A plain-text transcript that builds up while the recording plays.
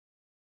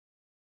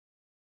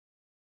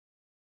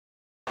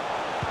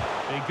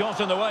He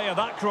got in the way of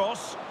that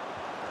cross.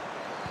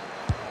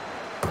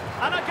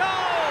 And a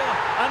goal!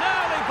 An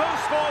early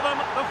boost for them.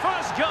 The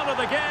first goal of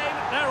the game.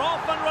 They're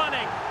off and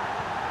running.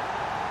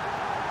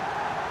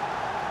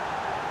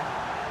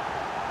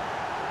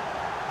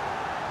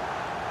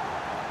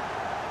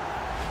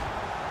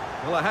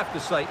 Well, I have to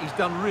say, he's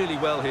done really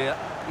well here.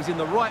 He's in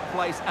the right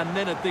place and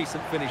then a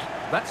decent finish.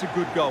 That's a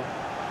good goal.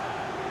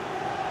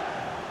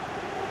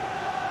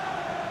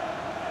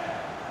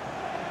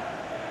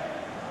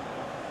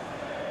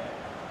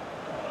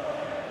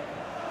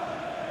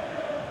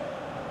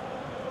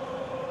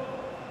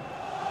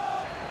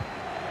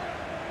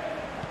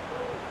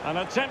 And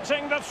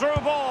attempting the through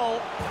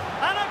ball.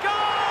 And a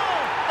goal!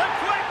 A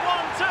quick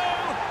one too!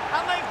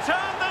 And they've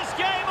turned this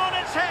game on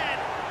its head.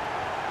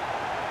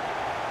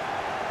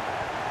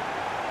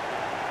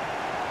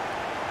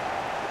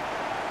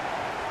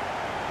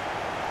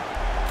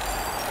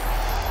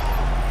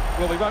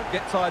 Well, we won't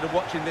get tired of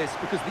watching this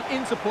because the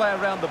interplay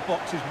around the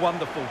box is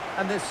wonderful.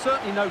 And there's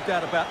certainly no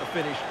doubt about the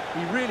finish.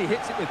 He really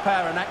hits it with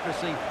power and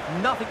accuracy.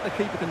 Nothing the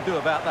keeper can do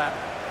about that.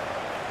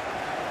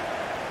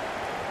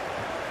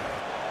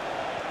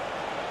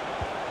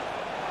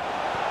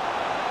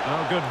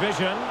 Oh, good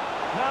vision.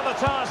 Now the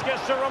task is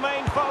to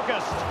remain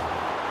focused.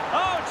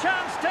 Oh,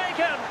 chance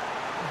taken.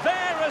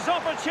 There is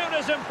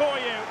opportunism for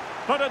you,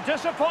 but a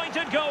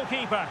disappointed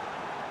goalkeeper.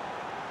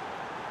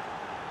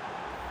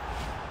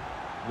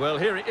 Well,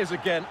 here it is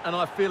again, and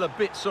I feel a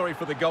bit sorry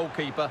for the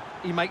goalkeeper.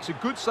 He makes a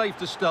good save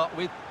to start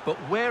with, but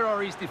where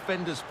are his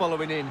defenders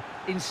following in?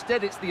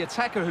 Instead, it's the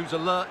attacker who's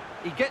alert.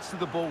 He gets to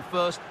the ball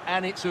first,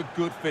 and it's a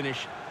good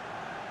finish.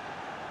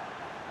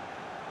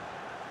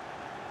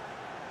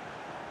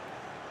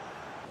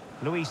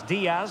 Luis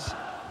Diaz.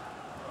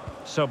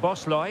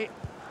 Szoboszlai.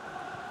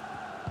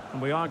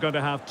 And we are going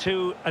to have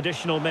 2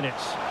 additional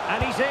minutes.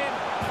 And he's in.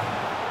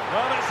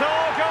 Well, it's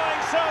all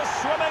going so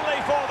swimmingly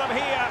for them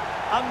here.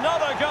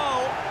 Another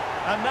goal.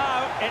 And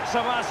now it's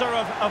a matter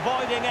of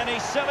avoiding any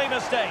silly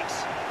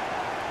mistakes.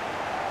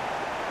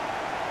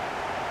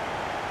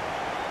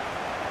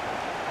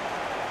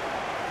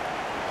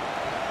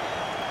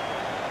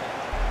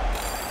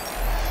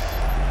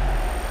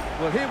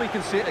 Well, here we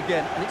can see it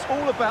again, and it's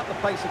all about the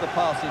pace of the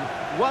passing.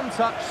 One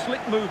touch,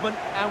 slick movement,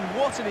 and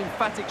what an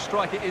emphatic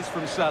strike it is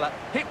from Salah.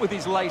 Hit with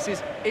his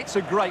laces, it's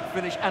a great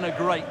finish and a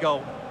great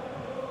goal.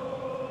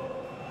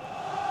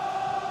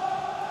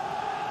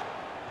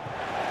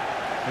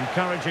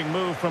 Encouraging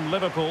move from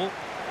Liverpool.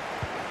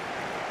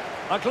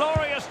 A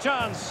glorious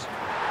chance.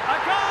 A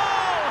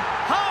goal!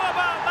 How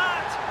about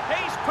that?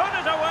 He's put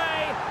it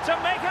away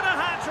to make it a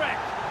hat-trick.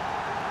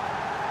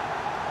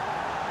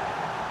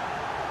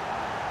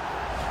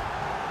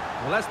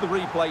 Well, as the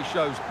replay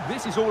shows,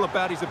 this is all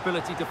about his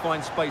ability to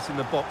find space in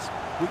the box,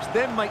 which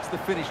then makes the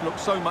finish look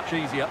so much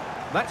easier.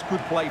 That's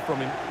good play from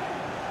him.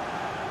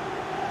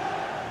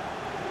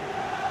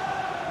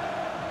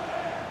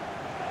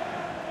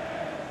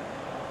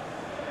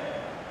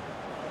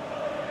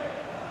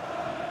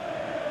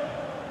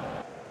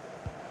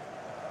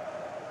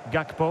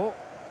 Gakpo.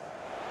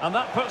 And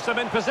that puts them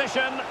in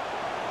position.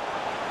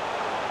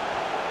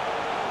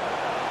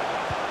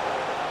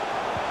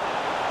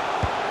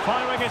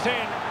 Firing it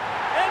in.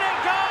 In it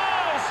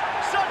goes!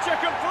 Such a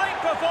complete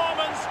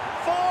performance.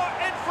 4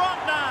 in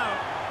front now.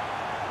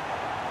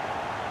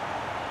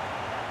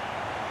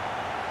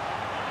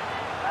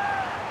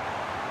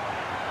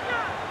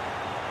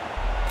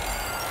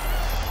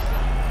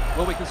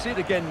 Well, we can see it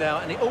again now,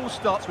 and it all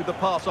starts with the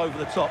pass over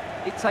the top.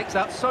 It takes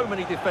out so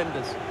many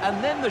defenders,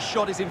 and then the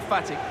shot is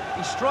emphatic.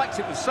 He strikes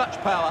it with such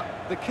power,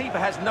 the keeper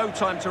has no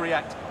time to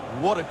react.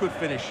 What a good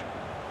finish.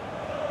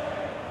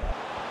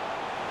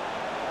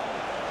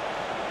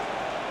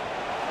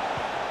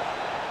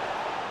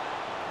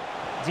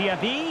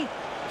 Diaby,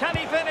 can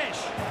he finish?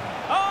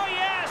 Oh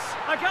yes,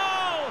 a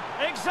goal!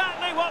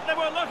 Exactly what they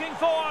were looking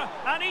for,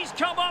 and he's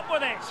come up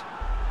with it.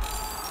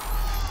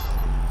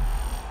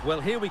 Well,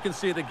 here we can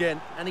see it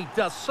again, and he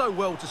does so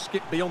well to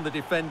skip beyond the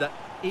defender.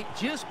 It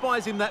just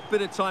buys him that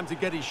bit of time to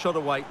get his shot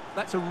away.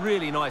 That's a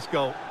really nice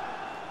goal.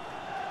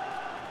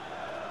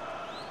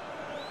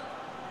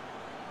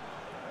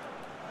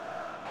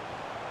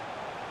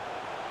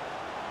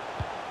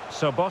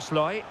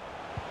 Szoboszlai.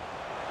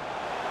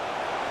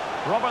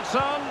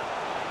 Robertson.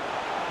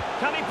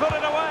 Can he put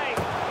it away?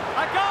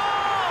 A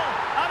goal!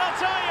 And I'll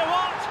tell you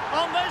what,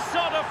 on this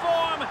sort of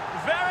form,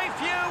 very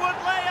few would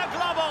lay a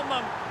glove on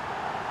them.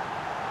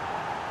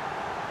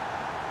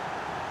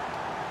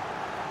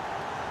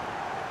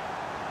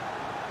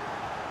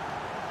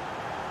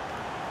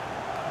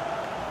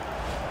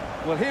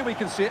 Well, here we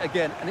can see it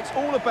again, and it's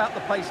all about the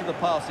pace of the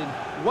passing.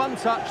 One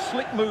touch,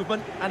 slick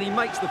movement, and he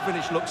makes the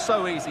finish look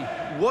so easy.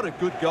 What a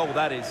good goal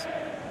that is.